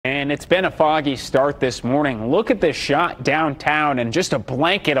And it's been a foggy start this morning. Look at this shot downtown and just a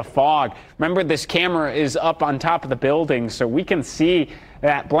blanket of fog. Remember, this camera is up on top of the building, so we can see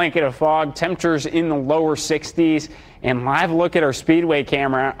that blanket of fog. Temperatures in the lower 60s. And live look at our Speedway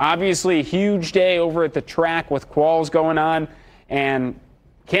camera. Obviously, a huge day over at the track with quals going on, and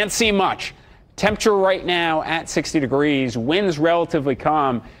can't see much. Temperature right now at 60 degrees. Winds relatively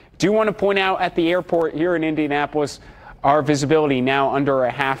calm. Do want to point out at the airport here in Indianapolis, our visibility now under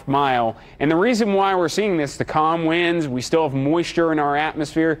a half mile. And the reason why we're seeing this, the calm winds, we still have moisture in our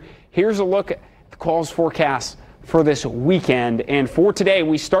atmosphere. Here's a look at the quals forecast for this weekend. And for today,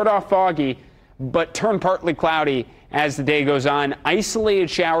 we start off foggy, but turn partly cloudy as the day goes on. Isolated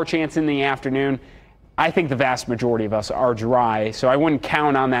shower chance in the afternoon. I think the vast majority of us are dry, so I wouldn't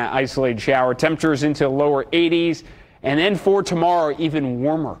count on that isolated shower. Temperatures into the lower 80s. And then for tomorrow, even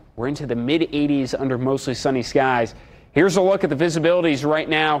warmer. We're into the mid-80s under mostly sunny skies. Here's a look at the visibilities right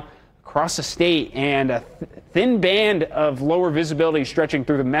now across the state, and a thin band of lower visibility stretching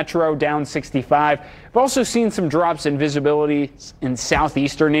through the metro down 65. We've also seen some drops in visibility in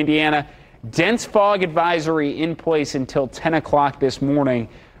southeastern Indiana. Dense fog advisory in place until 10 o'clock this morning.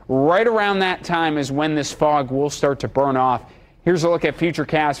 Right around that time is when this fog will start to burn off. Here's a look at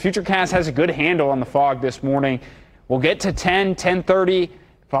Futurecast. Futurecast has a good handle on the fog this morning. We'll get to 10:30.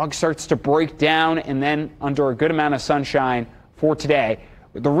 Fog starts to break down, and then under a good amount of sunshine for today.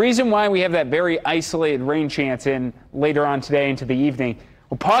 The reason why we have that very isolated rain chance in later on today into the evening,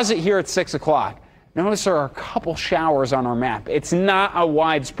 we'll pause it here at 6 o'clock. Notice there are a couple showers on our map. It's not a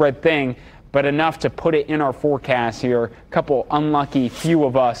widespread thing, but enough to put it in our forecast here. A couple unlucky few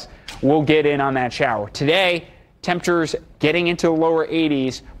of us will get in on that shower. Today, temperatures getting into the lower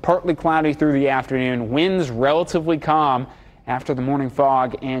 80s, partly cloudy through the afternoon, winds relatively calm after the morning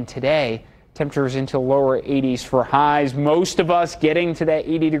fog, and today temperatures into lower 80s for highs. Most of us getting to that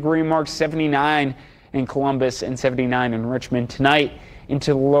 80-degree mark, 79 in Columbus and 79 in Richmond. Tonight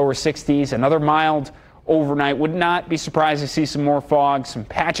into the lower 60s, another mild overnight. Would not be surprised to see some more fog, some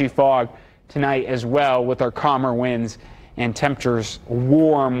patchy fog tonight as well, with our calmer winds and temperatures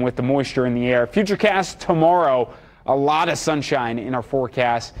warm with the moisture in the air. Futurecast tomorrow, a lot of sunshine in our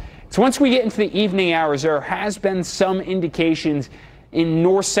forecast. So once we get into the evening hours, there has been some indications in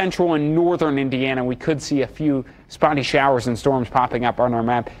north central and northern Indiana. We could see a few spotty showers and storms popping up on our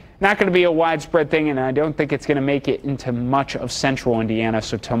map. Not going to be a widespread thing, and I don't think it's going to make it into much of central Indiana.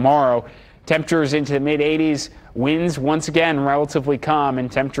 So tomorrow, temperatures into the mid-80s, winds once again relatively calm, and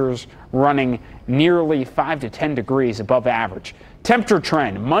temperatures running nearly 5 to 10 degrees above average. Temperature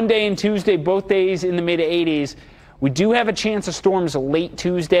trend, Monday and Tuesday, both days in the mid-80s. We do have a chance of storms late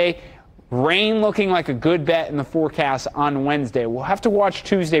Tuesday. Rain looking like a good bet in the forecast on Wednesday. We'll have to watch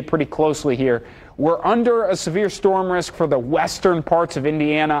Tuesday pretty closely here. We're under a severe storm risk for the western parts of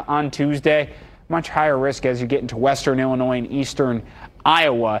Indiana on Tuesday. Much higher risk as you get into western Illinois and eastern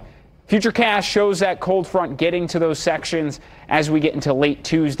Iowa. Futurecast shows that cold front getting to those sections as we get into late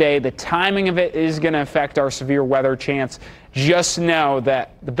Tuesday. The timing of it is going to affect our severe weather chance. Just know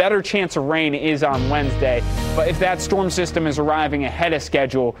that the better chance of rain is on Wednesday. But if that storm system is arriving ahead of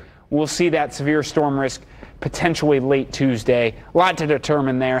schedule, we'll see that severe storm risk potentially late Tuesday. A lot to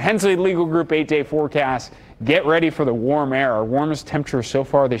determine there. Hensley Legal Group 8-day forecast. Get ready for the warm air. Our warmest temperature so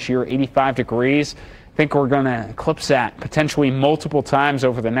far this year, 85 degrees. I think we're going to eclipse that potentially multiple times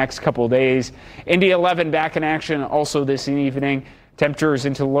over the next couple of days. Indy 11 back in action also this evening. Temperatures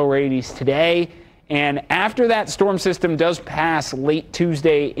into the lower 80s today. And after that storm system does pass late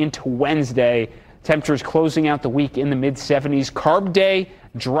Tuesday into Wednesday, temperatures closing out the week in the mid-70s. Carb day,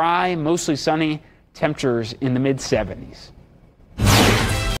 dry, mostly sunny, temperatures in the mid-70s.